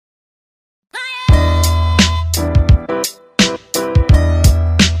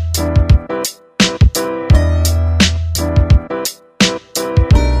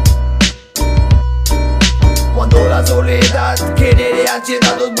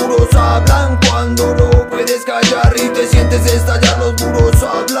Los muros hablan cuando no puedes callar y te sientes estallar. Los muros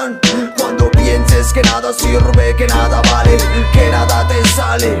hablan cuando pienses que nada sirve, que nada vale, que nada te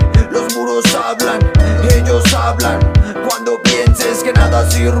sale. Los muros hablan, ellos hablan cuando pienses que nada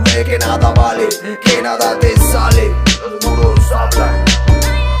sirve, que nada vale, que nada te sale. Los muros hablan.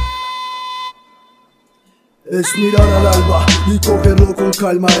 Es mirar al alba y cogerlo con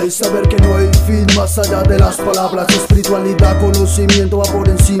calma, es saber que no hay fin más allá de las palabras. Espiritualidad, conocimiento va por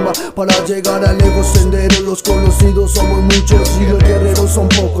encima para llegar al ego sendero. Los conocidos somos muchos y los guerreros son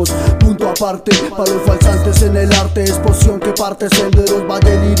pocos. Punto aparte para los falsantes en el arte. Es poción que parte senderos,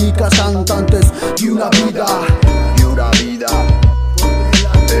 valle líricas, cantantes y una vida. Y una vida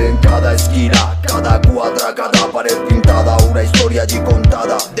en cada esquina, cada cuadra, cada pared pintada, una historia allí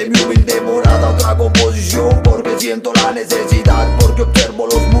contada de mi humilde morada. Otra composición porque siento la necesidad, porque observo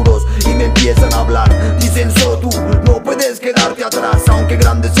los muros y me empiezan a hablar. Dicen: tú no puedes quedarte atrás, aunque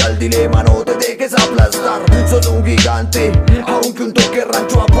grande sea el dilema, no te dejes aplastar. Sos un gigante, aunque un toque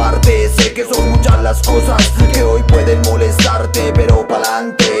rancho aparte. Sé que son muchas las cosas que hoy pueden molestarte, pero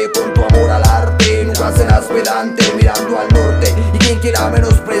pa'lante con tu amor al arte. Nunca serás pedante mirando al norte, y quien quiera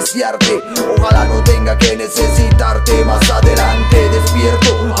menospreciarte, ojalá no tenga que necesitarte. Más adelante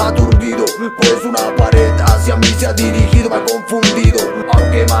despierto, aturdido, pues una pared hacia mí se ha dirigido, me ha confundido.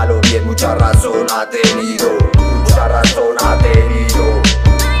 Aunque mal o bien, mucha razón ha tenido, mucha razón ha tenido.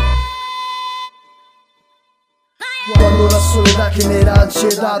 Cuando la soledad genera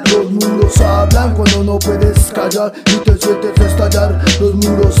ansiedad, los muros hablan cuando no puedes callar y te sientes estallar. Los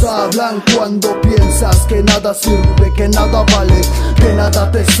muros hablan cuando piensas que nada sirve, que nada vale, que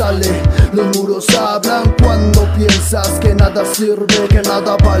nada te sale. Los muros hablan cuando piensas que nada sirve, que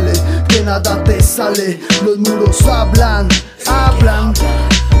nada vale, que nada te sale. Los muros hablan, hablan.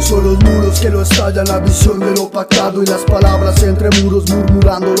 Son los muros que lo estallan, la visión de lo pactado y las palabras entre muros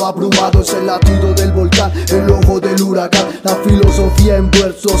murmurando lo abrumado. Es el latido del volcán, el ojo del huracán, la filosofía en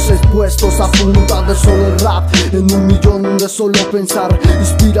versos expuestos a punta de solo el rap. En un millón de solo pensar,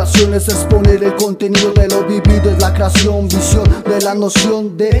 inspiraciones es exponer el contenido de lo vivido. Es la creación, visión de la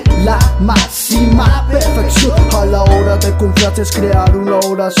noción de la máxima perfección. A la hora de confiar es crear una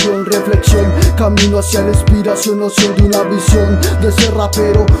oración, reflexión, camino hacia la inspiración, noción de una visión de ser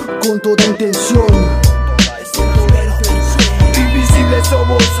rapero con toda intención. Invisibles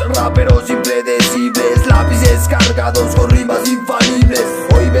somos, raperos impredecibles, lápices cargados con rimas infalibles.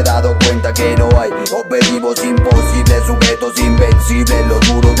 Hoy me he dado cuenta que no hay objetivos imposibles, sujetos invencibles. Los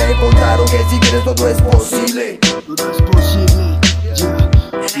muros me contaron que si quieres todo es posible. Todo es posible, yeah.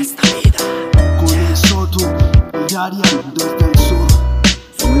 En esta vida. Con eso tú, Yarian desde el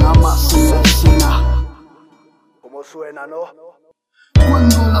sur, una más en la escena. ¿Cómo suena, no?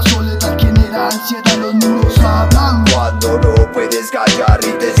 Cuando la soledad genera ansiedad, los muros hablan. Cuando no puedes callar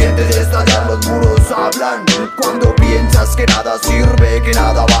y te sientes estallar, los muros hablan. Cuando piensas que nada sirve, que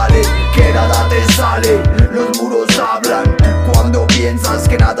nada vale, que nada te sale. Los muros hablan. Cuando piensas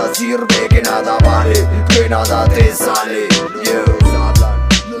que nada sirve, que nada vale, que nada te sale.